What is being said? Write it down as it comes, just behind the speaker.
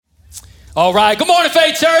All right. Good morning,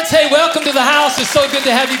 Faith Church. Hey, welcome to the house. It's so good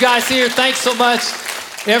to have you guys here. Thanks so much.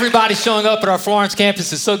 Everybody showing up at our Florence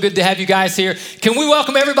campus. It's so good to have you guys here. Can we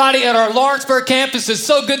welcome everybody at our Lawrenceburg campus? It's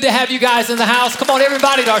so good to have you guys in the house. Come on,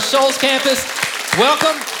 everybody, to our Shoals campus.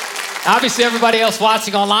 Welcome. Obviously, everybody else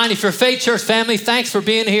watching online, if you're a Faith Church family, thanks for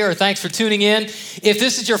being here or thanks for tuning in. If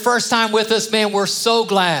this is your first time with us, man, we're so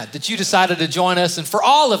glad that you decided to join us. And for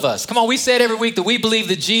all of us, come on, we say it every week that we believe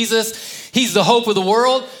that Jesus, he's the hope of the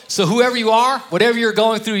world. So whoever you are, whatever you're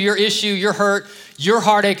going through, your issue, your hurt, your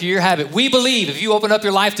heartache, or your habit, we believe if you open up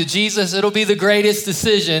your life to Jesus, it'll be the greatest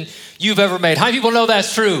decision you've ever made. How many people know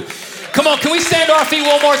that's true? Come on, can we stand to our feet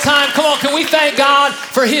one more time? Come on, can we thank God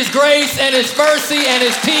for his grace and his mercy and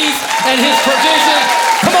his peace and his provision?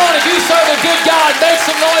 Come on, if you serve a good God, make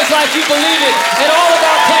some noise like you believe it in all of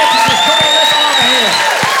our campuses. Come on, let's honor him.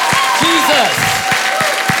 Jesus.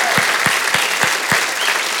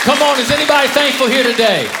 Come on, is anybody thankful here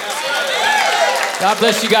today? God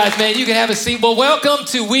bless you guys, man. You can have a seat. Well, welcome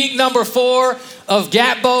to week number 4 of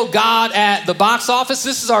Gatbo, God at the box office.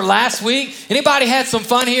 This is our last week. Anybody had some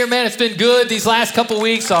fun here, man? It's been good. These last couple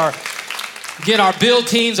weeks are, again, our build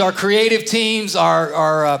teams, our creative teams,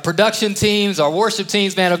 our production teams, our worship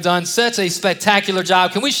teams, man, have done such a spectacular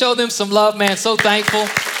job. Can we show them some love, man? So thankful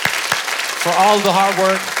for all of the hard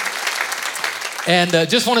work. And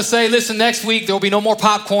just want to say, listen, next week there will be no more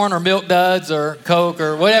popcorn or Milk Duds or Coke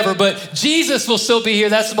or whatever, but Jesus will still be here.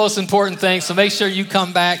 That's the most important thing. So make sure you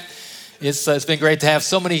come back. It's been great to have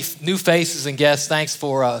so many new faces and guests. Thanks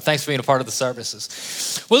for being a part of the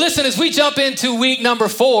services. Well, listen, as we jump into week number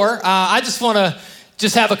 4, I just want to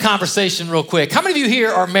have a conversation real quick. How many of you here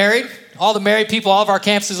are married? All the married people, all of our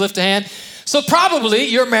campuses, lift a hand. So probably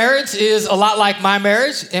your marriage is a lot like my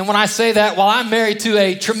marriage. And when I say that, while I'm married to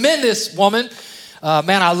a tremendous woman,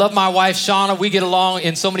 man, I love my wife, Shauna. We get along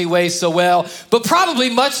in so many ways so well. But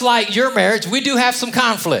probably much like your marriage, we do have some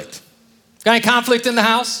conflict. Got any conflict in the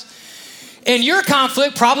house? And your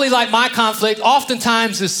conflict, probably like my conflict,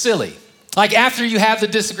 oftentimes is silly. Like after you have the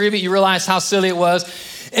disagreement, you realize how silly it was.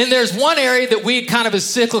 And there's one area that we kind of is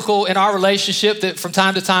cyclical in our relationship that from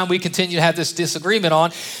time to time we continue to have this disagreement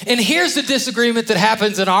on. And here's the disagreement that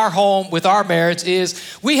happens in our home with our marriage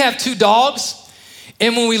is we have 2 dogs.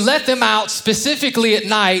 And when we let them out, specifically at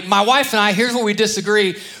night, my wife and I, here's where we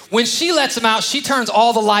disagree. When she lets them out, she turns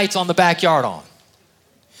all the lights on the backyard on.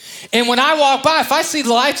 And when I walk by, if I see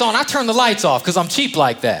the lights on, I turn the lights off because I'm cheap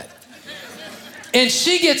like that. And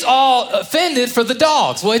she gets all offended for the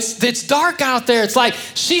dogs. Well, it's dark out there. It's like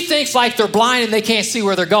she thinks like they're blind and they can't see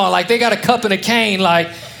where they're going. Like they got a cup and a cane, like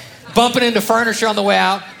bumping into furniture on the way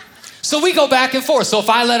out. So we go back and forth. So if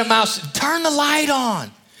I let them out, turn the light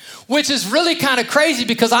on. Which is really kind of crazy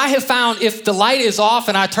because I have found if the light is off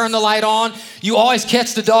and I turn the light on, you always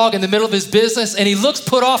catch the dog in the middle of his business and he looks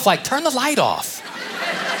put off like, turn the light off.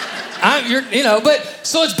 But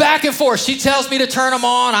so it's back and forth. She tells me to turn them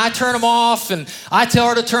on, I turn them off, and I tell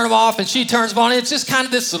her to turn them off and she turns them on. It's just kind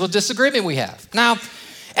of this little disagreement we have. Now,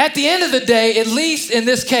 at the end of the day, at least in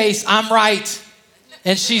this case, I'm right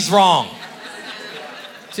and she's wrong.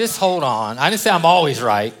 Just hold on. I didn't say I'm always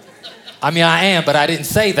right. I mean, I am, but I didn't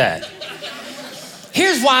say that.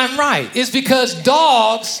 Here's why I'm right. It's because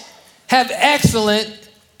dogs have excellent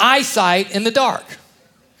eyesight in the dark.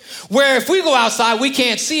 Where if we go outside, we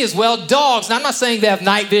can't see as well. Dogs, and I'm not saying they have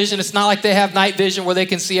night vision. It's not like they have night vision where they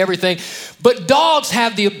can see everything. But dogs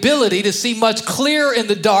have the ability to see much clearer in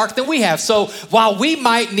the dark than we have. So while we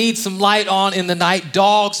might need some light on in the night,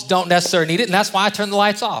 dogs don't necessarily need it. And that's why I turn the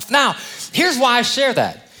lights off. Now, here's why I share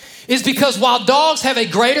that. Is because while dogs have a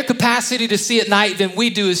greater capacity to see at night than we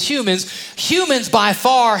do as humans, humans by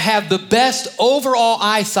far have the best overall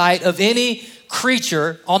eyesight of any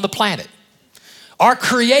creature on the planet. Our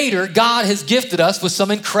Creator, God, has gifted us with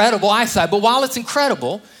some incredible eyesight. But while it's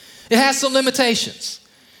incredible, it has some limitations.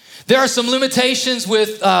 There are some limitations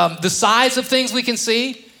with the size of things we can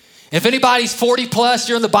see. If anybody's 40 plus,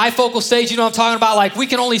 you're in the bifocal stage, you know what I'm talking about? Like we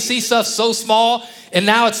can only see stuff so small, and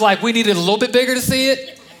now it's like we need it a little bit bigger to see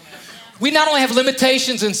it. We not only have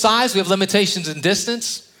limitations in size, we have limitations in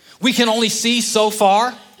distance. We can only see so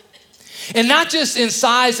far. And not just in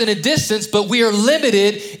size and in distance, but we are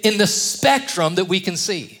limited in the spectrum that we can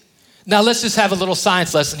see. Now let's just have a little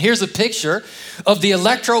science lesson. Here's a picture of the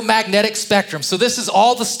electromagnetic spectrum. So this is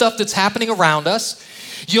all the stuff that's happening around us.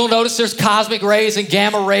 You'll notice there's cosmic rays and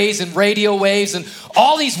gamma rays and radio waves and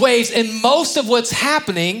all these waves. And most of what's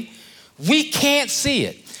happening, we can't see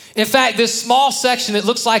it. In fact, this small section that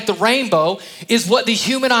looks like the rainbow is what the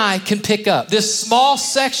human eye can pick up. This small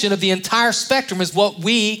section of the entire spectrum is what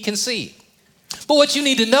we can see. But what you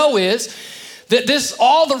need to know is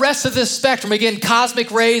All the rest of this spectrum, again,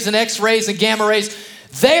 cosmic rays and X-rays and gamma rays,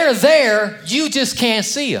 they're there, you just can't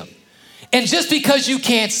see them. And just because you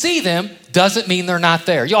can't see them doesn't mean they're not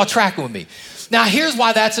there. Y'all tracking with me? Now, here's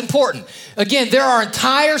why that's important. Again, there are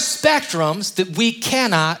entire spectrums that we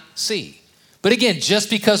cannot see. But again, just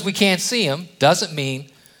because we can't see them doesn't mean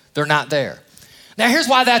they're not there. Now, here's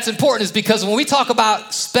why that's important is because when we talk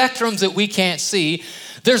about spectrums that we can't see,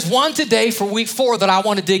 there's one today for week 4 that I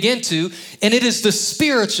want to dig into, and it is the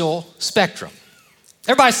spiritual spectrum.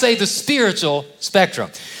 Everybody say the spiritual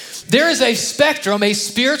spectrum. There is a spectrum, a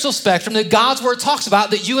spiritual spectrum that God's word talks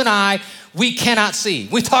about that you and I, we cannot see.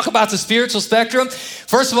 We talk about the spiritual spectrum.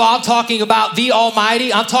 First of all, I'm talking about the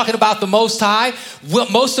Almighty. I'm talking about the Most High.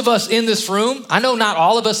 Most of us in this room, I know not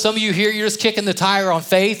all of us, some of you here, you're just kicking the tire on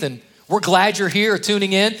faith, and we're glad you're here or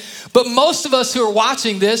tuning in. But most of us who are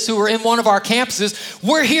watching this, who are in one of our campuses,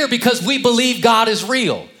 we're here because we believe God is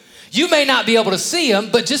real. You may not be able to see him,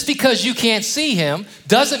 but just because you can't see him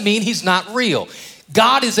doesn't mean he's not real.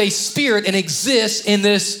 God is a spirit and exists in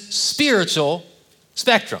this spiritual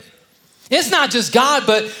spectrum. It's not just God,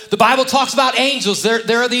 but the Bible talks about angels.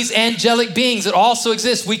 There are these angelic beings that also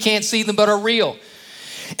exist. We can't see them, but are real.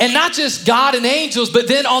 And not just God and angels, but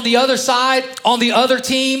then on the other side, on the other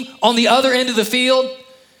team, on the other end of the field,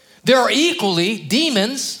 there are equally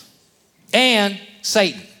demons and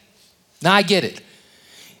Satan. Now I get it.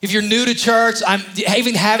 If you're new to church,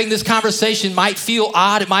 even having this conversation might feel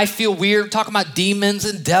odd. It might feel weird. We're talking about demons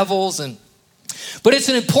and devils, but it's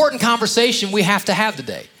an important conversation we have to have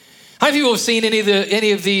today. How many people have seen any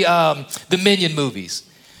of the Minion movies?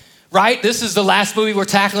 Right? This is the last movie we're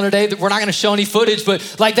tackling today. We're not going to show any footage,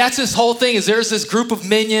 but like that's this whole thing is there's this group of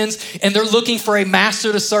minions and they're looking for a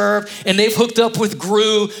master to serve, and they've hooked up with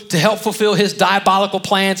Gru to help fulfill his diabolical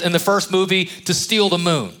plans in the first movie to steal the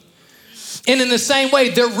moon. And in the same way,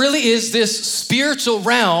 there really is this spiritual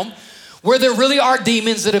realm where there really are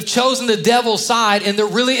demons that have chosen the devil's side, and there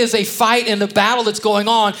really is a fight and a battle that's going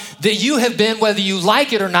on that you have been, whether you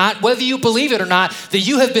like it or not, whether you believe it or not, that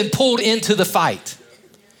you have been pulled into the fight.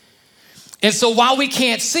 And so while we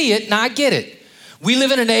can't see it, now I get it. We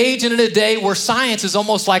live in an age and in a day where science is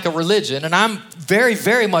almost like a religion, and I'm very,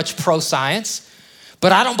 very much pro-science.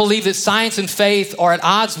 But I don't believe that science and faith are at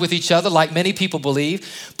odds with each other like many people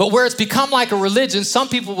believe. But where it's become like a religion, some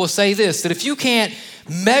people will say this, that if you can't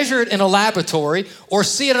measure it in a laboratory or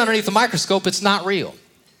see it underneath a microscope, it's not real.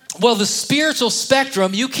 Well, the spiritual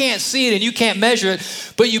spectrum, you can't see it and you can't measure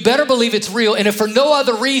it, but you better believe it's real. And if for no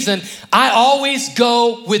other reason, I always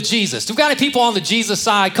go with Jesus. Do we got any people on the Jesus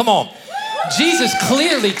side? Come on. Jesus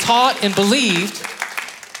clearly taught and believed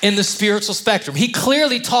in the spiritual spectrum. He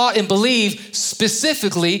clearly taught and believed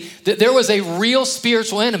specifically that there was a real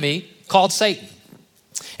spiritual enemy called Satan.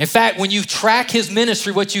 In fact, when you track his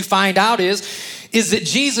ministry, what you find out is that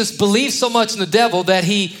Jesus believed so much in the devil that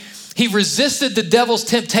he resisted the devil's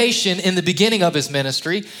temptation in the beginning of his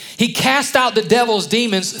ministry. He cast out the devil's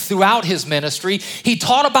demons throughout his ministry. He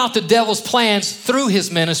taught about the devil's plans through his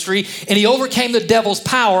ministry, and he overcame the devil's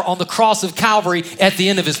power on the cross of Calvary at the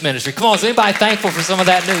end of his ministry. Come on, is anybody thankful for some of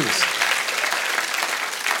that news?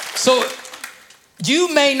 So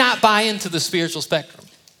you may not buy into the spiritual spectrum,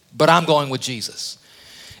 but I'm going with Jesus.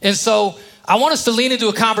 And so I want us to lean into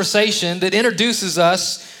a conversation that introduces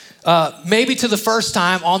us maybe to the first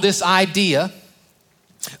time on this idea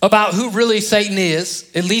about who really Satan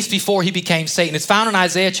is, at least before he became Satan. It's found in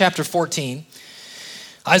Isaiah chapter 14.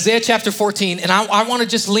 Isaiah chapter 14, and I want to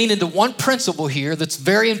just lean into one principle here that's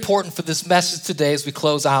very important for this message today as we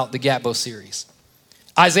close out the Gatbo series.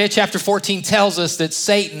 Isaiah chapter 14 tells us that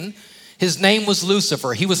Satan, his name was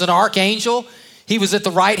Lucifer. He was an archangel. He was at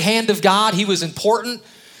the right hand of God. He was important.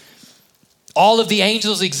 All of the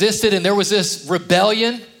angels existed, and there was this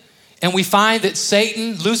rebellion. And we find that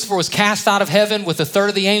Satan, Lucifer, was cast out of heaven with a third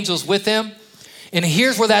of the angels with him. And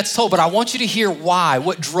here's where that's told, but I want you to hear why,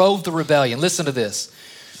 what drove the rebellion. Listen to this.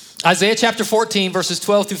 Isaiah chapter 14, verses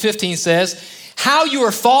 12 through 15 says, "How you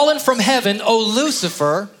are fallen from heaven, O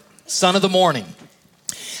Lucifer, son of the morning.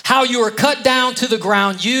 How you are cut down to the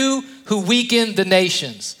ground, you who weaken the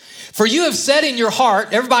nations. For you have said in your heart,"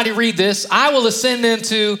 everybody read this, "I will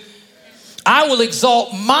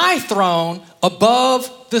exalt my throne above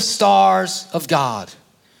the stars of God.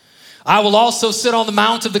 I will also sit on the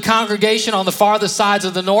mount of the congregation on the farthest sides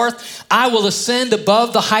of the north. I will ascend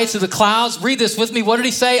above the heights of the clouds." Read this with me. What did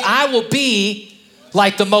he say? "I will be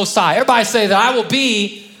like the Most High." Everybody say that. I will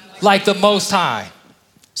be like the Most High.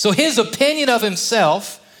 So his opinion of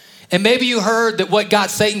himself, and maybe you heard that what got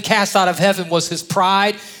Satan cast out of heaven was his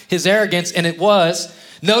pride, his arrogance, and it was.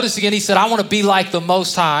 Notice again, he said, "I want to be like the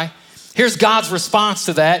Most High." Here's God's response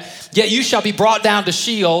to that. Yet you shall be brought down to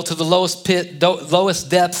Sheol, to the lowest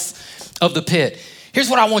depths of the pit. Here's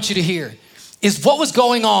what I want you to hear, is what was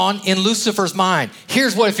going on in Lucifer's mind.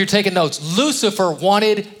 Here's what, if you're taking notes, Lucifer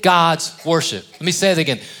wanted God's worship. Let me say that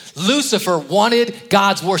again. Lucifer wanted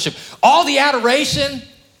God's worship. All the adoration,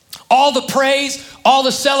 all the praise, all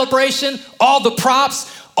the celebration, all the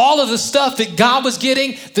props, all of the stuff that God was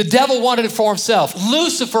getting, the devil wanted it for himself.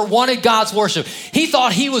 Lucifer wanted God's worship. He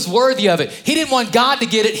thought he was worthy of it. He didn't want God to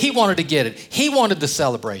get it. He wanted to get it. He wanted the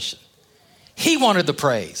celebration. He wanted the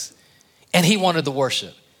praise. And he wanted the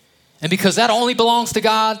worship. And because that only belongs to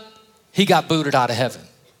God, he got booted out of heaven.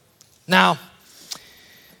 Now,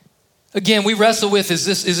 again, we wrestle with, is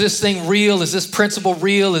this thing real? Is this principle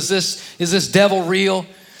real? Is this devil real?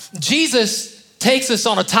 Jesus takes us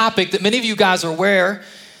on a topic that many of you guys are aware,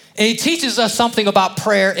 and he teaches us something about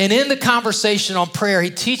prayer. And in the conversation on prayer, he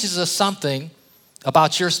teaches us something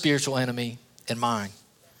about your spiritual enemy and mine.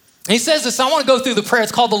 And he says this, I want to go through the prayer.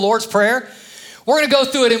 It's called the Lord's Prayer. We're going to go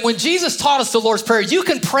through it. And when Jesus taught us the Lord's Prayer, you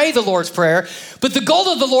can pray the Lord's Prayer, but the goal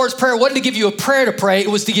of the Lord's Prayer wasn't to give you a prayer to pray. It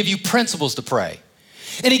was to give you principles to pray.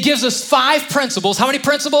 And he gives us 5 principles. How many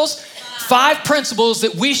principles? 5 principles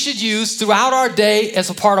that we should use throughout our day as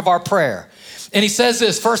a part of our prayer. And he says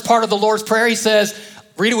this, first part of the Lord's Prayer, he says,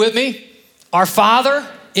 read it with me. Our Father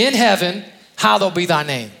in heaven, hallowed be thy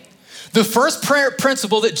name. The first prayer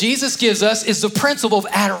principle that Jesus gives us is the principle of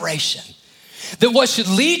adoration. That what should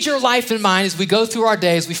lead your life and mine as we go through our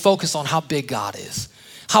days, we focus on how big God is,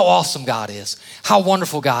 how awesome God is, how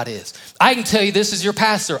wonderful God is. I can tell you this as your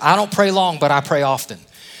pastor, I don't pray long, but I pray often.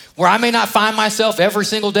 Where I may not find myself every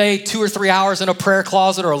single day, 2 or 3 hours in a prayer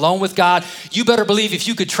closet or alone with God, you better believe if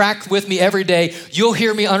you could track with me every day, you'll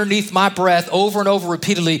hear me underneath my breath over and over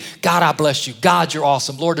repeatedly, God, I bless you. God, you're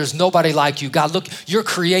awesome. Lord, there's nobody like you. God, look, your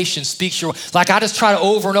creation speaks your, like I just try to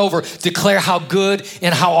over and over declare how good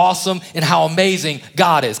and how awesome and how amazing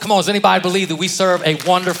God is. Come on, does anybody believe that we serve a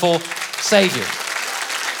wonderful Savior?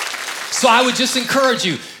 So I would just encourage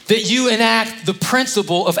you that you enact the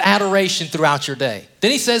principle of adoration throughout your day.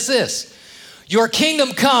 Then he says this, your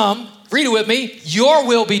kingdom come, read it with me, your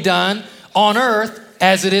will be done on earth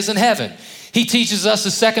as it is in heaven. He teaches us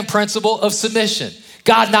the second principle of submission.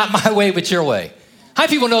 God, not my way, but your way. How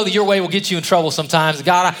many people know that your way will get you in trouble sometimes?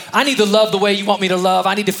 God, I need to love the way you want me to love.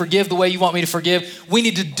 I need to forgive the way you want me to forgive. We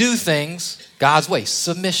need to do things God's way,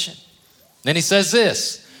 submission. Then he says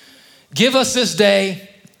this, give us this day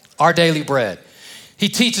our daily bread. He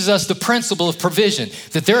teaches us the principle of provision,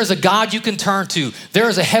 that there is a God you can turn to. There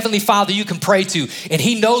is a heavenly Father you can pray to, and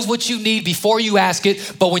he knows what you need before you ask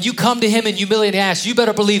it. But when you come to him in humility and ask, you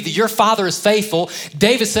better believe that your Father is faithful.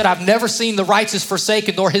 David said, I've never seen the righteous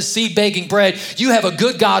forsaken nor his seed begging bread. You have a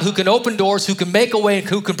good God who can open doors, who can make a way, and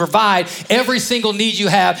who can provide every single need you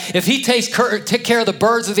have. If he take care of the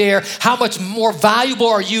birds of the air, how much more valuable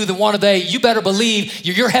are you than one of they? You better believe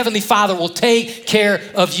your heavenly Father will take care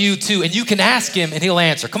of you too. And you can ask him and he'll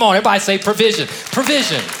answer. Come on, everybody say provision.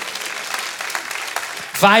 Provision.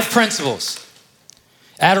 5 principles.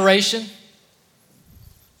 Adoration,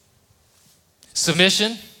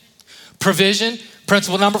 submission, provision.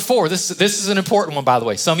 Principle number 4. This is an important one, by the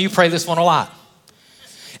way. Some of you pray this one a lot.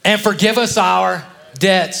 And forgive us our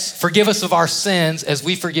debts. Forgive us of our sins as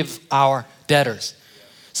we forgive our debtors.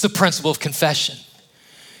 It's the principle of confession.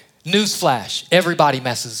 Newsflash, everybody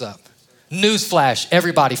messes up. Newsflash,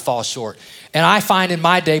 everybody falls short. And I find in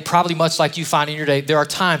my day, probably much like you find in your day, there are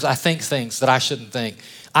times I think things that I shouldn't think.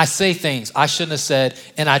 I say things I shouldn't have said,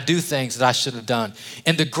 and I do things that I should have done.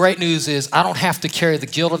 And the great news is I don't have to carry the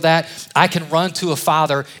guilt of that. I can run to a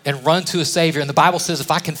Father and run to a Savior. And the Bible says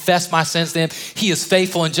if I confess my sins to him, he is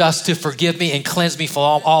faithful and just to forgive me and cleanse me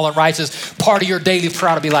from all unrighteousness. Part of your daily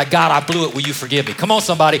prayer to be like, God, I blew it. Will you forgive me? Come on,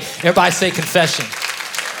 somebody. Everybody say confession.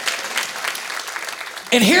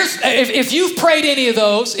 And here's, if you've prayed any of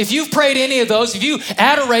those, if you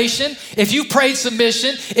adoration, if you've prayed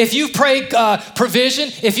submission, if you've prayed provision,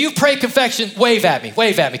 if you've prayed confession, wave at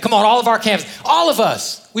me. Come on, all of our campus, all of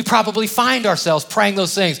us, we probably find ourselves praying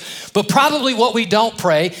those things. But probably what we don't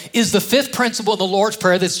pray is the 5th principle of the Lord's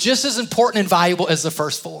Prayer that's just as important and valuable as the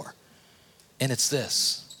first 4. And it's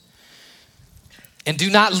this. And do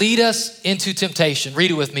not lead us into temptation.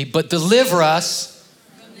 Read it with me. But deliver us.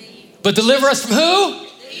 But deliver us from who?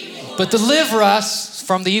 But deliver us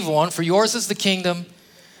from the evil one. For yours is the kingdom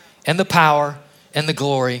and the power and the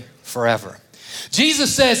glory forever.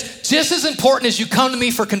 Jesus says, just as important as you come to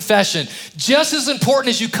me for confession, just as important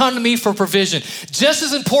as you come to me for provision, just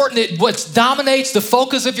as important that what dominates the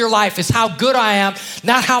focus of your life is how good I am,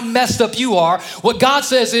 not how messed up you are. What God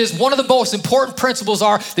says is one of the most important principles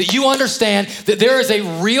are that you understand that there is a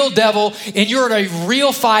real devil and you're in a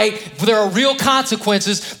real fight. There are real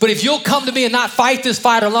consequences. But if you'll come to me and not fight this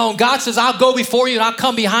fight alone, God says, I'll go before you and I'll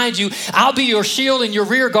come behind you. I'll be your shield and your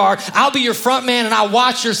rear guard. I'll be your front man and I'll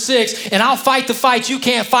watch your six, and I'll fight the fight you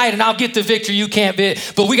can't fight, and I'll get the victory you can't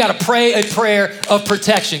get. But we got to pray a prayer of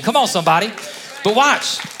protection. Come on, somebody. But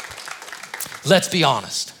watch. Let's be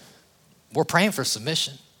honest. We're praying for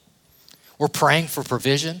submission. We're praying for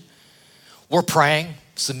provision. We're praying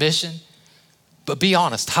submission. But be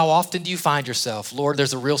honest. How often do you find yourself, Lord,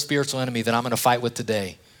 there's a real spiritual enemy that I'm going to fight with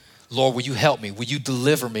today. Lord, will you help me? Will you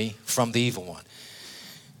deliver me from the evil one?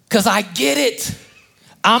 Because I get it.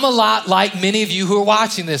 I'm a lot like many of you who are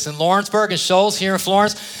watching this in Lawrenceburg and Shoals here in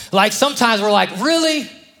Florence. Like sometimes we're like, really?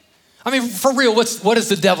 I mean, for real, what is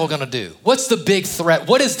the devil gonna do? What's the big threat?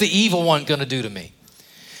 What is the evil one gonna do to me?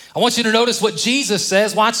 I want you to notice what Jesus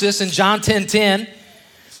says. Watch this in John 10:10.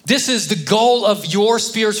 This is the goal of your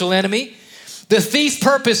spiritual enemy. The thief's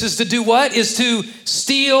purpose is to do what? Is to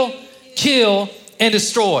steal, kill, and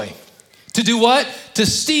destroy. To do what? To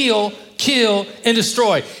steal, kill, and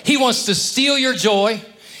destroy. He wants to steal your joy.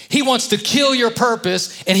 He wants to kill your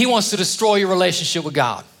purpose, and he wants to destroy your relationship with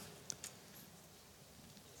God.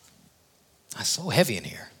 That's so heavy in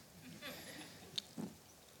here.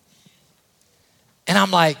 And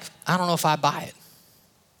I'm like, I don't know if I buy it.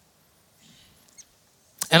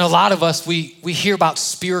 And a lot of us, we hear about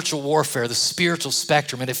spiritual warfare, the spiritual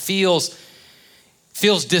spectrum, and it feels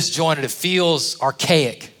disjointed. It feels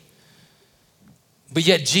archaic. But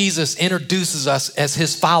yet Jesus introduces us as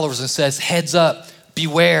his followers and says, heads up,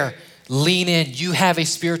 beware, lean in. You have a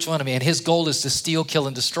spiritual enemy, and his goal is to steal, kill,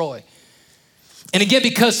 and destroy. And again,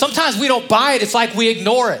 because sometimes we don't buy it, it's like we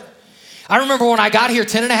ignore it. I remember when I got here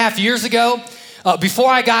 10 and a half years ago, before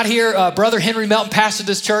I got here, Brother Henry Melton pastored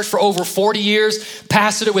this church for over 40 years,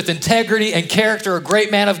 pastored it with integrity and character, a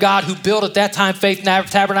great man of God who built at that time Faith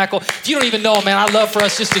Tabernacle. If you don't even know him, man, I'd love for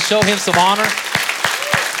us just to show him some honor.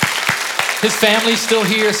 His family's still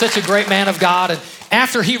here, such a great man of God. And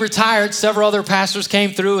after he retired, several other pastors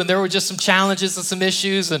came through, and there were just some challenges and some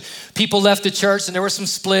issues, and people left the church, and there were some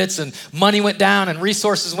splits, and money went down, and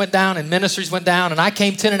resources went down, and ministries went down. And I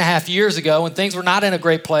came 10 and a half years ago, and things were not in a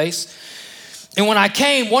great place. And when I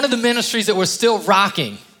came, one of the ministries that was still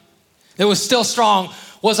rocking, that was still strong,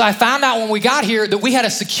 was I found out when we got here that we had a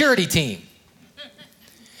security team.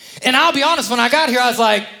 And I'll be honest, when I got here, I was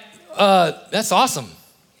like, that's awesome.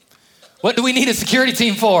 What do we need a security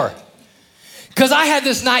team for? Because I had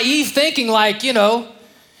this naive thinking like,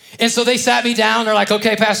 and so they sat me down. They're like,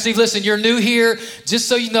 okay, Pastor Steve, listen, you're new here. Just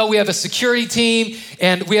so you know, we have a security team,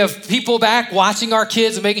 and we have people back watching our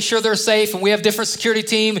kids and making sure they're safe. And we have different security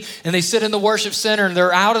team, and they sit in the worship center, and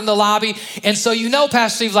they're out in the lobby. And so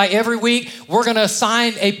Pastor Steve, like every week, we're going to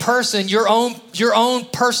assign a person your own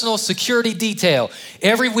personal security detail.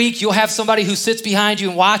 Every week, you'll have somebody who sits behind you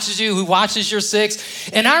and watches you, who watches your six.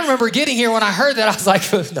 And I remember getting here when I heard that, I was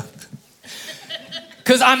like, no.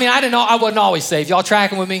 Because I didn't know, I wasn't always saved. Y'all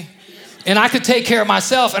tracking with me? And I could take care of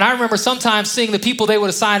myself. And I remember sometimes seeing the people they would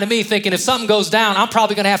assign to me thinking, if something goes down, I'm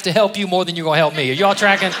probably going to have to help you more than you're going to help me. Are y'all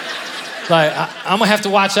tracking? Like, I'm going to have to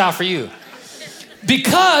watch out for you.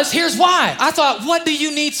 Because here's why. I thought, what do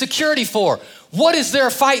you need security for? What is there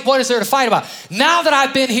to fight about? Now that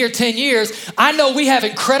I've been here 10 years, I know we have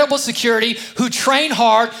incredible security who train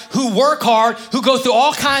hard, who work hard, who go through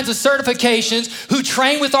all kinds of certifications, who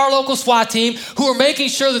train with our local SWAT team, who are making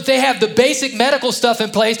sure that they have the basic medical stuff in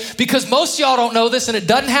place, because most of y'all don't know this and it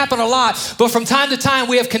doesn't happen a lot, but from time to time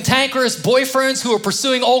we have cantankerous boyfriends who are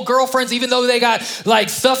pursuing old girlfriends even though they got like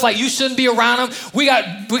stuff like you shouldn't be around them. We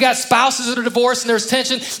got spouses that are divorced and there's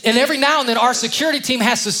tension, and every now and then our security team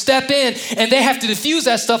has to step in and they have to diffuse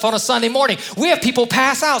that stuff on a Sunday morning. We have people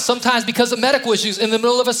pass out sometimes because of medical issues in the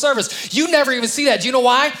middle of a service. You never even see that. Do you know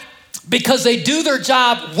why? Because they do their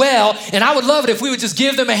job well, and I would love it if we would just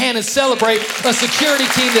give them a hand and celebrate a security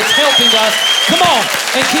team that's helping us, come on,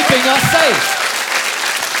 and keeping us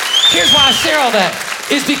safe. Here's why I share all that.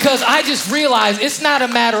 Is because I just realized it's not a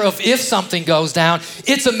matter of if something goes down,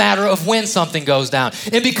 it's a matter of when something goes down.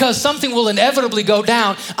 And because something will inevitably go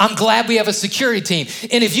down, I'm glad we have a security team.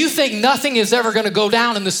 And if you think nothing is ever going to go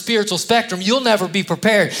down in the spiritual spectrum, you'll never be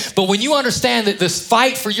prepared. But when you understand that this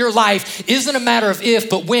fight for your life isn't a matter of if,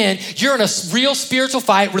 but when, you're in a real spiritual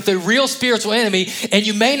fight with a real spiritual enemy, and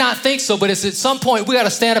you may not think so, but it's at some point we got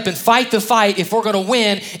to stand up and fight the fight if we're going to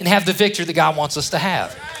win and have the victory that God wants us to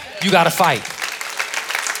have. You got to fight.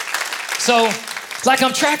 So, like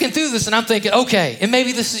I'm tracking through this and I'm thinking, okay, and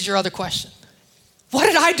maybe this is your other question. What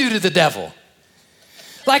did I do to the devil?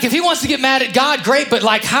 Like if he wants to get mad at God, great, but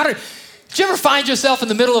like did you ever find yourself in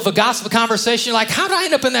the middle of a gospel conversation? Like, how did I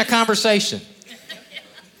end up in that conversation?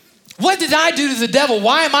 What did I do to the devil?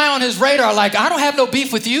 Why am I on his radar? Like, I don't have no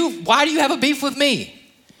beef with you. Why do you have a beef with me?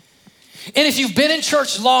 And if you've been in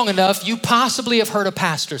church long enough, you possibly have heard a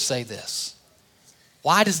pastor say this.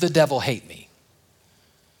 Why does the devil hate me?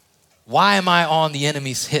 Why am I on the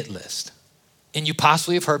enemy's hit list? And you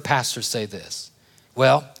possibly have heard pastors say this.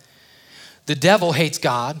 Well, the devil hates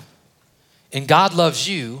God and God loves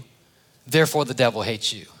you, therefore the devil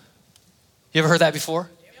hates you. You ever heard that before?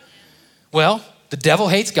 Well, the devil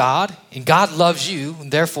hates God and God loves you,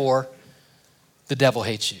 and therefore the devil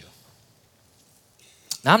hates you.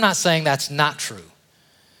 Now, I'm not saying that's not true.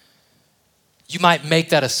 You might make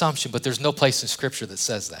that assumption, but there's no place in Scripture that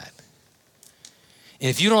says that. And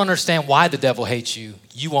if you don't understand why the devil hates you,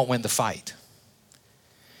 you won't win the fight.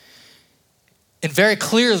 And very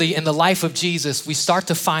clearly in the life of Jesus, we start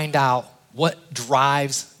to find out what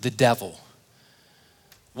drives the devil.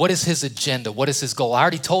 What is his agenda? What is his goal? I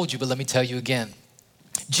already told you, but let me tell you again.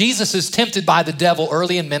 Jesus is tempted by the devil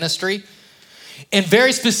early in ministry. And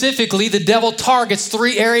very specifically, the devil targets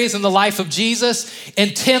 3 areas in the life of Jesus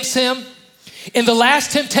and tempts him. And the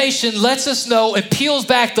last temptation lets us know and peels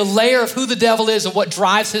back the layer of who the devil is and what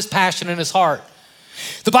drives his passion in his heart.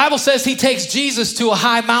 The Bible says he takes Jesus to a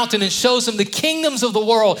high mountain and shows him the kingdoms of the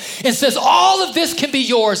world and says, all of this can be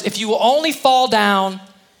yours if you will only fall down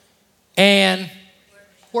and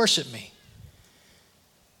worship me.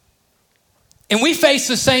 And we face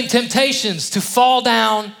the same temptations to fall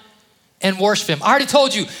down and worship him. I already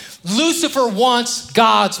told you, Lucifer wants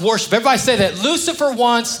God's worship. Everybody say that. Lucifer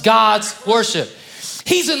wants God's worship.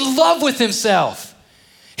 He's in love with himself.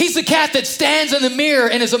 He's the cat that stands in the mirror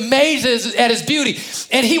and is amazed at his beauty.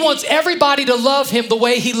 And he wants everybody to love him the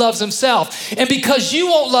way he loves himself. And because you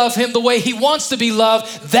won't love him the way he wants to be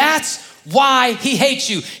loved, that's why he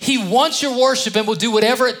hates you. He wants your worship and will do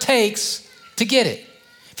whatever it takes to get it.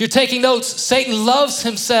 If you're taking notes, Satan loves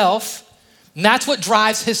himself, and that's what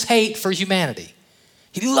drives his hate for humanity.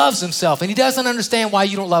 He loves himself, and he doesn't understand why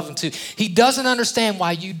you don't love him too. He doesn't understand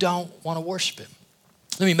why you don't want to worship him.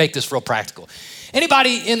 Let me make this real practical.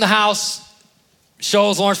 Anybody in the house,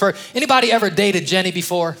 Shoals, Lawrenceburg, anybody ever dated Jenny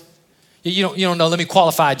before? You don't know. Let me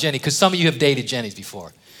qualify Jenny, because some of you have dated Jennies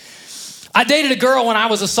before. I dated a girl when I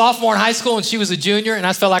was a sophomore in high school and she was a junior, and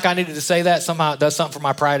I felt like I needed to say that. Somehow it does something for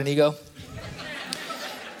my pride and ego.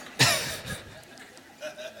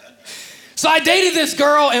 So I dated this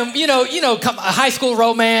girl, and high school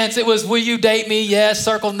romance. It was, will you date me? Yes,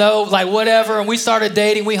 circle no, like whatever. And we started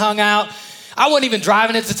dating, we hung out. I wasn't even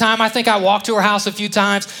driving at the time. I think I walked to her house a few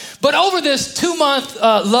times. But over this 2-month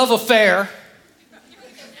love affair,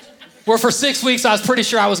 where for 6 weeks I was pretty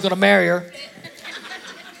sure I was gonna marry her.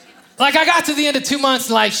 Like I got to the end of 2 months,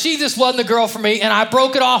 and like she just wasn't the girl for me, and I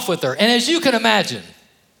broke it off with her. And as you can imagine,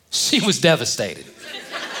 she was devastated.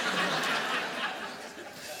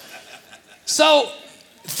 So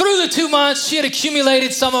through the 2 months, she had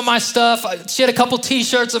accumulated some of my stuff. She had a couple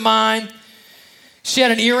t-shirts of mine. She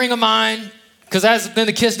had an earring of mine, because that's in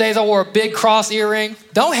the Kiss days, I wore a big cross earring.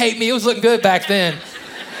 Don't hate me, it was looking good back then.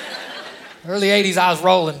 Early 80s, I was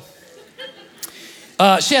rolling.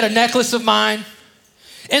 She had a necklace of mine.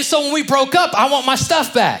 And so when we broke up, I want my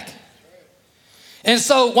stuff back. And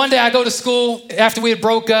so one day I go to school after we had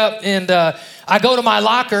broke up, and I go to my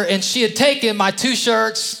locker, and she had taken my 2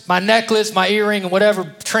 shirts, my necklace, my earring, and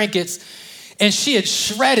whatever trinkets, and she had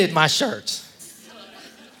shredded my shirts.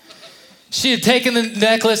 She had taken the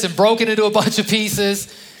necklace and broken it into a bunch of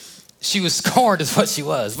pieces. She was scorned is what she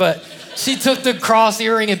was, but she took the cross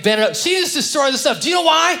earring and bent it up. She just destroyed the stuff. Do you know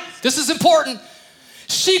why? This is important.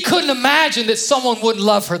 She couldn't imagine that someone wouldn't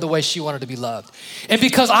love her the way she wanted to be loved. And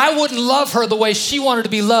because I wouldn't love her the way she wanted to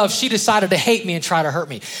be loved, she decided to hate me and try to hurt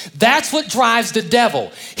me. That's what drives the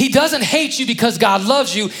devil. He doesn't hate you because God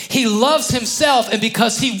loves you. He loves himself, and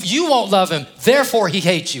because you won't love him, therefore he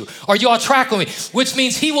hates you. Are you all tracking with me? Which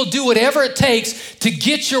means he will do whatever it takes to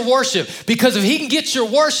get your worship. Because if he can get your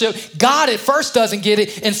worship, God at first doesn't get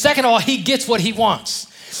it, and second of all, he gets what he wants.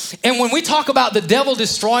 And when we talk about the devil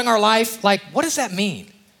destroying our life, like, what does that mean?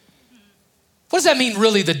 What does that mean,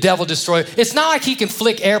 really, the devil destroy? It's not like he can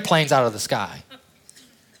flick airplanes out of the sky,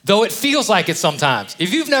 though it feels like it sometimes.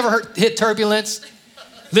 If you've never hit turbulence,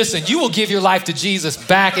 listen, you will give your life to Jesus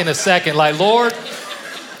back in a second. Like, Lord,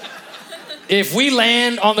 if we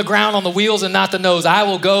land on the ground on the wheels and not the nose, I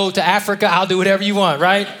will go to Africa. I'll do whatever you want,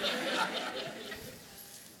 right?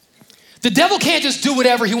 The devil can't just do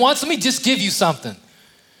whatever he wants. Let me just give you something.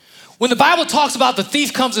 When the Bible talks about the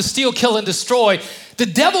thief comes to steal, kill, and destroy, the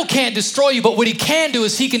devil can't destroy you, but what he can do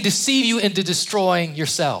is he can deceive you into destroying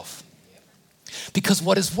yourself. Because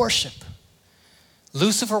what is worship?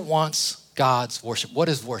 Lucifer wants God's worship. What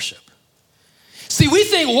is worship? See, we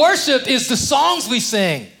think worship is the songs we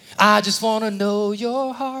sing. I just want to know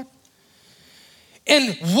your heart.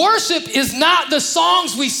 And worship is not the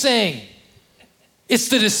songs we sing. It's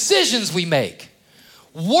the decisions we make.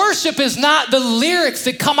 Worship is not the lyrics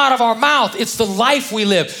that come out of our mouth. It's the life we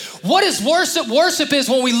live. What is worship? Worship is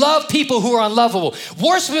when we love people who are unlovable.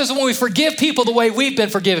 Worship is when we forgive people the way we've been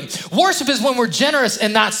forgiven. Worship is when we're generous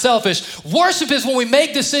and not selfish. Worship is when we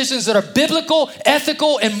make decisions that are biblical,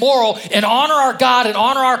 ethical, and moral and honor our God and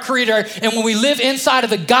honor our Creator. And when we live inside of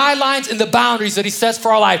the guidelines and the boundaries that He sets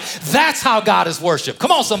for our life, that's how God is worshiped.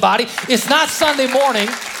 Come on, somebody. It's not Sunday morning.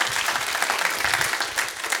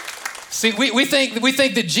 See, we think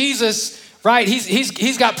that Jesus, right,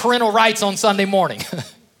 he's got parental rights on Sunday morning.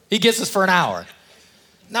 He gets us for an hour.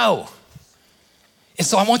 No. And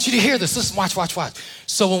so I want you to hear this. Listen, watch.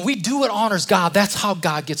 So when we do what honors God, that's how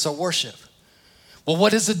God gets our worship. Well,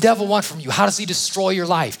 what does the devil want from you? How does he destroy your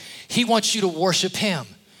life? He wants you to worship him.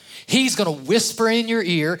 He's gonna whisper in your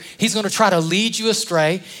ear. He's gonna try to lead you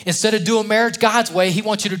astray. Instead of doing marriage God's way, he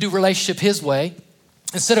wants you to do relationship his way.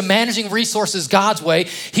 Instead of managing resources God's way,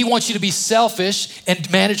 he wants you to be selfish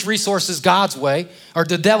and manage resources God's way or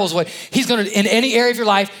the devil's way. He's gonna, in any area of your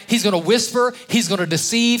life, he's gonna whisper, he's gonna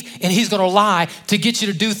deceive, and he's gonna lie to get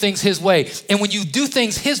you to do things his way. And when you do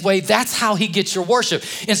things his way, that's how he gets your worship.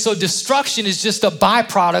 And so destruction is just a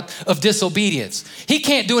byproduct of disobedience. He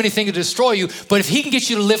can't do anything to destroy you, but if he can get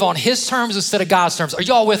you to live on his terms instead of God's terms, are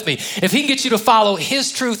y'all with me? If he can get you to follow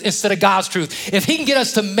his truth instead of God's truth, if he can get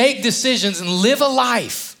us to make decisions and live a life,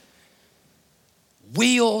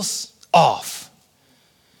 wheels off,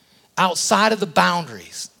 outside of the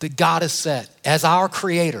boundaries that God has set as our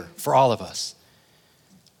creator for all of us,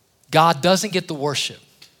 God doesn't get the worship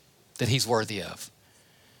that he's worthy of.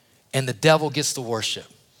 And the devil gets the worship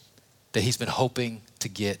that he's been hoping to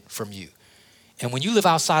get from you. And when you live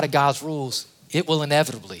outside of God's rules, it will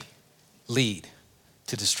inevitably lead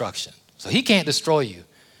to destruction. So he can't destroy you,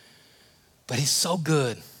 but he's so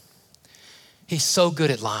good. He's so good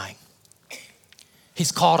at lying.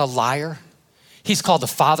 He's called a liar. He's called the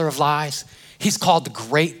father of lies. He's called the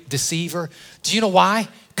great deceiver. Do you know why?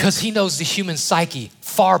 Because he knows the human psyche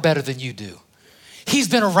far better than you do. He's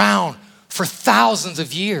been around for thousands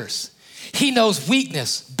of years. He knows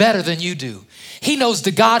weakness better than you do. He knows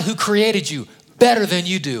the God who created you better than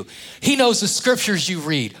you do. He knows the scriptures you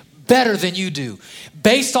read better than you do.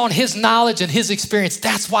 Based on his knowledge and his experience,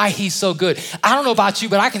 that's why he's so good. I don't know about you,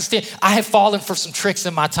 but I have fallen for some tricks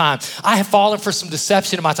in my time. I have fallen for some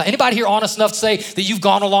deception in my time. Anybody here honest enough to say that you've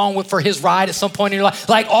gone along for his ride at some point in your life?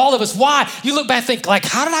 Like all of us. Why? You look back and think, like,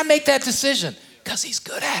 how did I make that decision? Because he's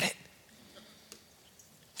good at it.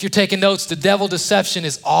 If you're taking notes, the devil deception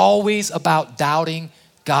is always about doubting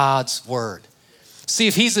God's word. See,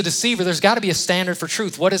 if he's a deceiver, there's got to be a standard for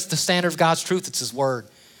truth. What is the standard of God's truth? It's his word.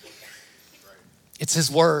 It's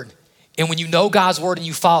his word. And when you know God's word and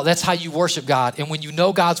you follow, that's how you worship God. And when you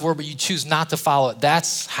know God's word, but you choose not to follow it,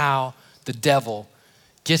 that's how the devil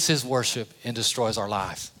gets his worship and destroys our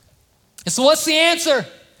lives. And so what's the answer?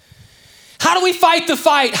 How do we fight the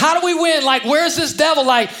fight? How do we win? Like, where's this devil?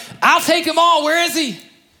 Like, I'll take him all. Where is he?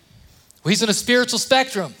 Well, he's in a spiritual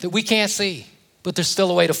spectrum that we can't see, but there's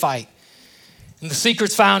still a way to fight. And the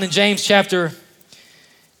secret's found in James chapter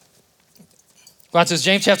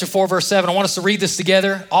 4, verse 7. I want us to read this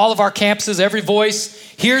together. All of our campuses, every voice.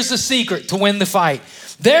 Here's the secret to win the fight.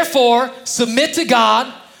 Therefore, submit to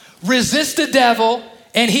God, resist the devil,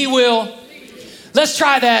 and he will. Let's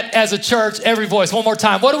try that as a church, every voice. One more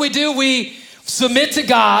time. What do? We submit to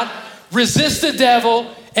God, resist the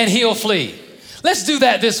devil, and he'll flee. Let's do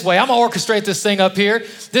that this way. I'm gonna orchestrate this thing up here.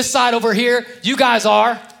 This side over here, you guys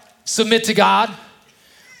are submit to God,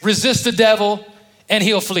 resist the devil, and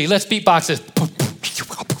he'll flee. Let's beatbox this.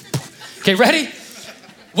 Okay, ready?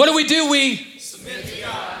 What do? We submit to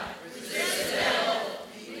God, resist the devil,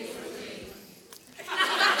 he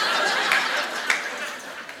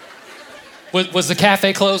will flee. Was the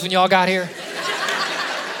cafe closed when y'all got here?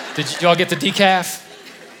 Did y'all get the decaf?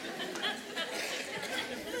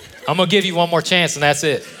 I'm gonna give you one more chance and that's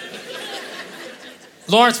it.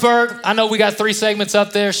 Lawrenceburg, I know we got 3 segments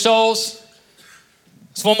up there. Shoals,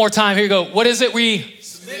 just one more time. Here you go. What is it? We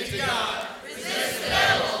submit to God.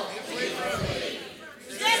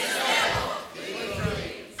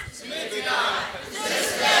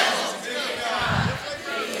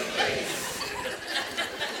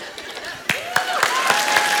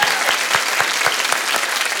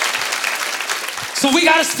 We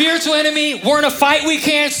got a spiritual enemy. We're in a fight we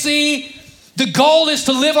can't see. The goal is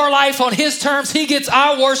to live our life on his terms. He gets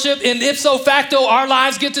our worship, and ipso facto, our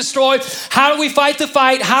lives get destroyed. How do we fight the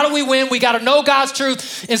fight? How do we win? We got to know God's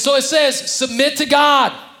truth. And so it says, submit to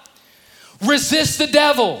God. Resist the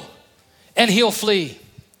devil, and he'll flee.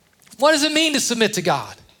 What does it mean to submit to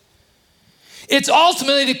God? It's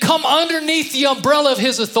ultimately to come underneath the umbrella of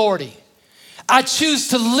his authority. I choose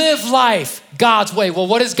to live life God's way. Well,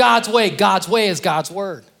 what is God's way? God's way is God's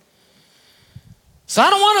word. So I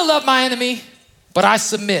don't want to love my enemy, but I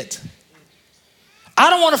submit. I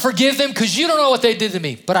don't want to forgive them because you don't know what they did to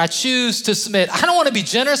me, but I choose to submit. I don't want to be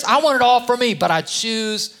generous. I want it all for me, but I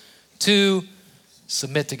choose to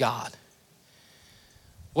submit to God.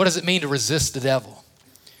 What does it mean to resist the devil?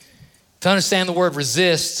 To understand the word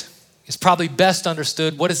resist is probably best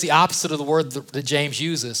understood. What is the opposite of the word that James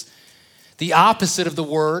uses? The opposite of the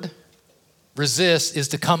word resist is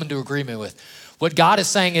to come into agreement with. What God is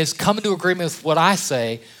saying is come into agreement with what I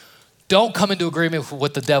say. Don't come into agreement with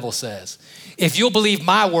what the devil says. If you'll believe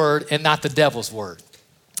my word and not the devil's word.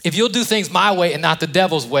 If you'll do things my way and not the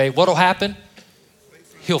devil's way, what'll happen?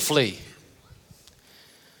 He'll flee.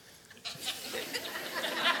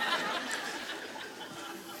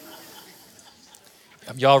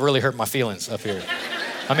 Y'all really hurt my feelings up here.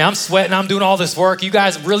 I mean, I'm sweating, I'm doing all this work. You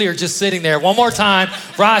guys really are just sitting there. One more time.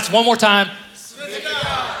 Raj, one more time.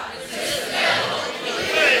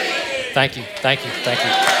 Thank you, thank you, thank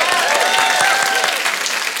you.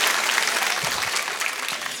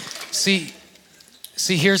 See,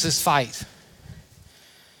 here's this fight.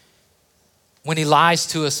 When he lies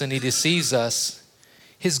to us and he deceives us,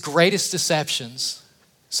 his greatest deceptions,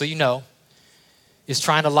 so you know, is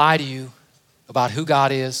trying to lie to you about who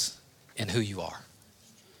God is and who you are.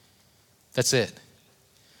 That's it.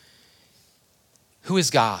 Who is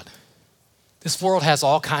God? This world has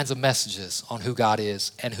all kinds of messages on who God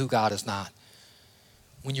is and who God is not.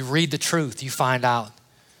 When you read the truth, you find out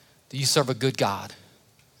that you serve a good God,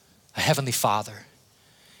 a heavenly Father.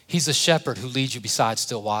 He's a shepherd who leads you beside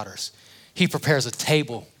still waters. He prepares a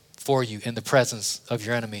table for you in the presence of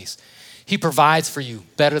your enemies. He provides for you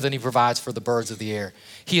better than he provides for the birds of the air.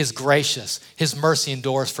 He is gracious. His mercy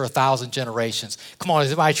endures for 1,000 generations. Come on,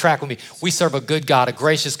 is everybody track with me? We serve a good God, a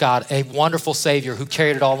gracious God, a wonderful Savior who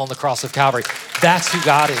carried it all on the cross of Calvary. That's who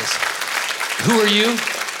God is. Who are you?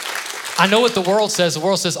 I know what the world says. The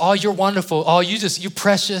world says, oh, you're wonderful. Oh, you're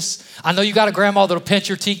precious. I know you got a grandma that'll pinch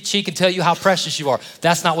your cheek and tell you how precious you are.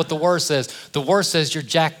 That's not what the word says. The word says you're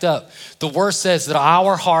jacked up. The word says that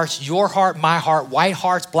our hearts, your heart, my heart, white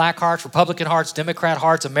hearts, black hearts, Republican hearts, Democrat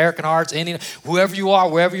hearts, American hearts, Indian, whoever you are,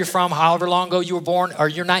 wherever you're from, however long ago you were born, or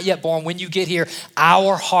you're not yet born, when you get here,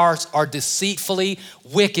 our hearts are deceitfully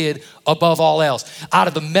wicked above all else. Out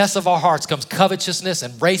of the mess of our hearts comes covetousness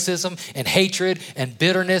and racism and hatred and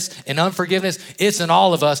bitterness and unforgiveness. It's in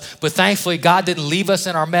all of us, but thankfully God didn't leave us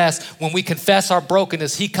in our mess. When we confess our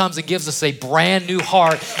brokenness, he comes and gives us a brand new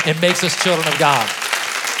heart and makes us children of God.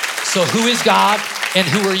 So who is God and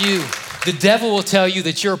who are you? The devil will tell you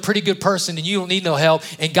that you're a pretty good person and you don't need no help,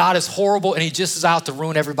 and God is horrible and he just is out to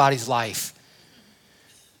ruin everybody's life.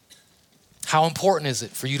 How important is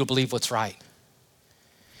it for you to believe what's right?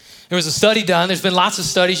 There was a study done. There's been lots of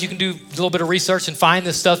studies. You can do a little bit of research and find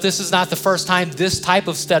this stuff. This is not the first time this type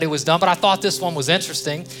of study was done, but I thought this one was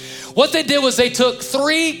interesting. What they did was they took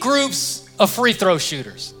 3 groups of free throw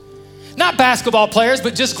shooters. Not basketball players,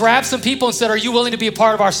 but just grabbed some people and said, are you willing to be a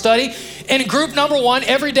part of our study? And group number 1,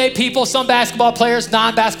 everyday people, some basketball players,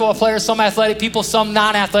 non-basketball players, some athletic people, some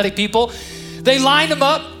non-athletic people. They lined them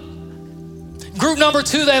up. Group number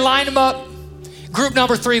 2, they lined them up. Group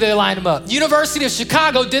number 3, they lined them up. University of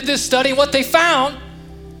Chicago did this study, and what they found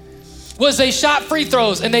was they shot free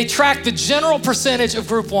throws and they tracked the general percentage of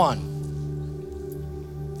group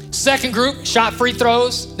 1. Second group shot free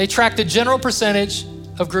throws. They tracked the general percentage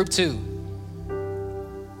of group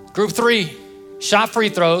 2. Group 3 shot free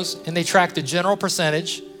throws and they tracked the general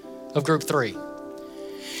percentage of group 3.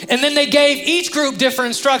 And then they gave each group different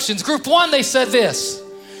instructions. Group 1, they said this: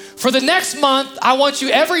 for the next month, I want you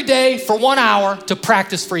every day for 1 hour to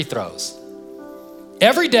practice free throws.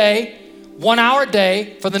 Every day, 1 hour a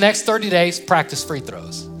day for the next 30 days, practice free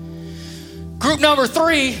throws. Group number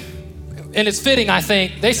 3, and it's fitting, I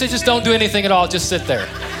think, they said just don't do anything at all, just sit there.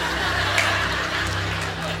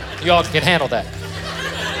 Y'all can handle that.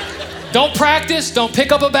 Don't practice, don't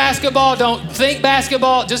pick up a basketball, don't think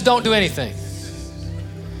basketball, just don't do anything.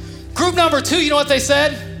 Group number 2, you know what they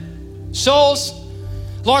said? Scholes,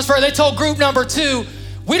 Lawrenceburg, they told group number 2,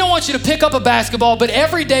 we don't want you to pick up a basketball, but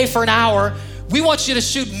every day for an hour, we want you to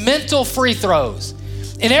shoot mental free throws.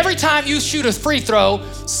 And every time you shoot a free throw,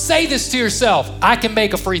 say this to yourself: I can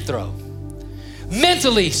make a free throw.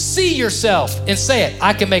 Mentally see yourself and say it: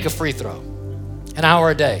 I can make a free throw. An hour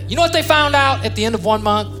a day. You know what they found out at the end of 1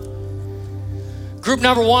 month? Group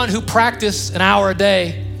number one, who practiced an hour a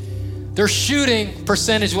day, their shooting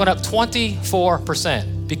percentage went up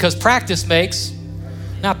 24% because practice makes,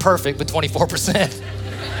 not perfect, but 24%.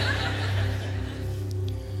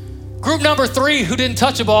 Group number three, who didn't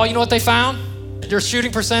touch a ball, you know what they found? Their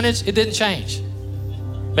shooting percentage, it didn't change.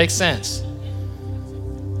 Makes sense.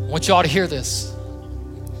 I want you all to hear this.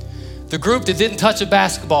 The group that didn't touch a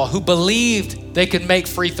basketball, who believed they could make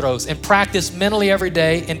free throws and practiced mentally every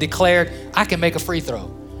day and declared, I can make a free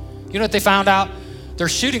throw. You know what they found out? Their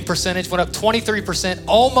shooting percentage went up 23%,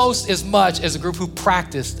 almost as much as a group who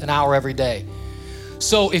practiced an hour every day.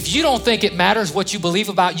 So if you don't think it matters what you believe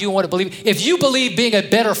about you and what to believe, if you believe being a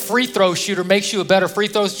better free throw shooter makes you a better free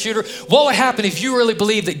throw shooter, what would happen if you really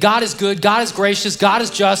believe that God is good, God is gracious, God is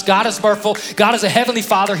just, God is merciful, God is a heavenly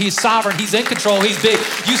Father, He's sovereign, He's in control, He's big.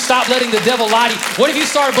 You stop letting the devil lie to you. What if you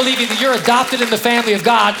started believing that you're adopted in the family of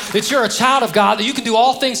God, that you're a child of God, that you can do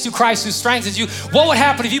all things through Christ who strengthens you? What would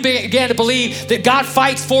happen if you began to believe that God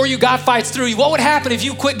fights for you, God fights through you? What would happen if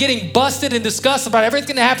you quit getting busted and discussed about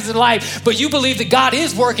everything that happens in life, but you believe that God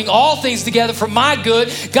is working all things together for my good?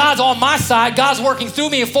 God's on my side. God's working through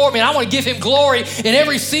me and for me, and I want to give Him glory in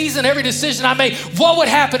every season, every decision I make. What would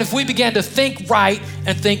happen if we began to think right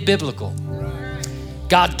and think biblical?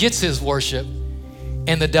 God gets His worship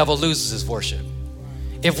and the devil loses his worship.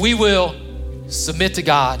 If we will submit to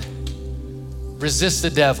God, resist the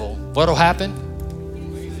devil, what'll happen?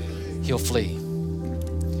 He'll flee.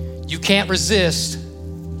 You can't resist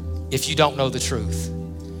if you don't know the truth.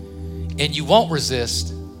 And you won't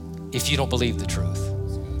resist if you don't believe the truth.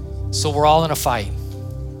 So we're all in a fight.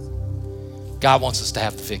 God wants us to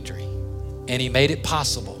have the victory. And He made it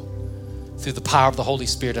possible through the power of the Holy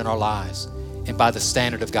Spirit in our lives and by the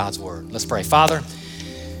standard of God's word. Let's pray. Father,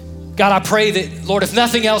 God, I pray that, Lord, if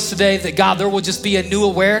nothing else today, that God, there will just be a new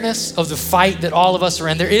awareness of the fight that all of us are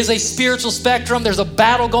in. There is a spiritual spectrum. There's a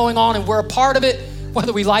battle going on, and we're a part of it,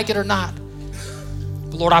 whether we like it or not.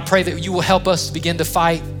 But Lord, I pray that you will help us to begin to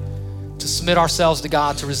fight, to submit ourselves to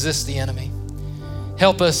God, to resist the enemy.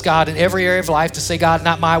 Help us, God, in every area of life to say, God,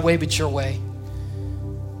 not my way, but your way.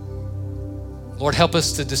 Lord, help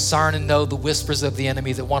us to discern and know the whispers of the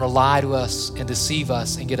enemy that want to lie to us and deceive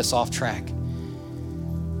us and get us off track.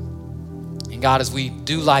 And God, as we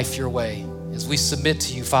do life your way, as we submit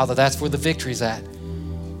to you, Father, that's where the victory's at.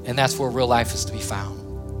 And that's where real life is to be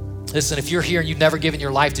found. Listen, if you're here and you've never given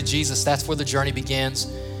your life to Jesus, that's where the journey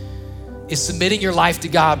begins. Is submitting your life to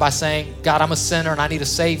God by saying, God, I'm a sinner and I need a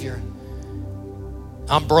Savior.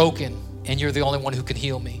 I'm broken and you're the only one who can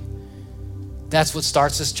heal me. That's what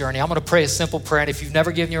starts this journey. I'm gonna pray a simple prayer, and if you've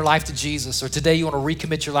never given your life to Jesus, or today you wanna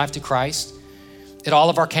recommit your life to Christ, at all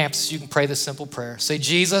of our campuses you can pray this simple prayer. Say,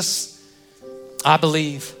 Jesus, I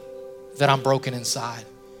believe that I'm broken inside,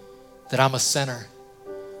 that I'm a sinner,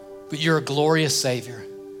 but you're a glorious Savior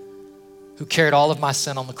who carried all of my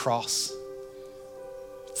sin on the cross.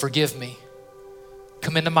 Forgive me,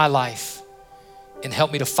 come into my life, and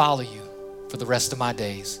help me to follow you for the rest of my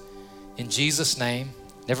days. In Jesus' name,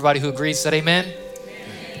 everybody who agrees said amen.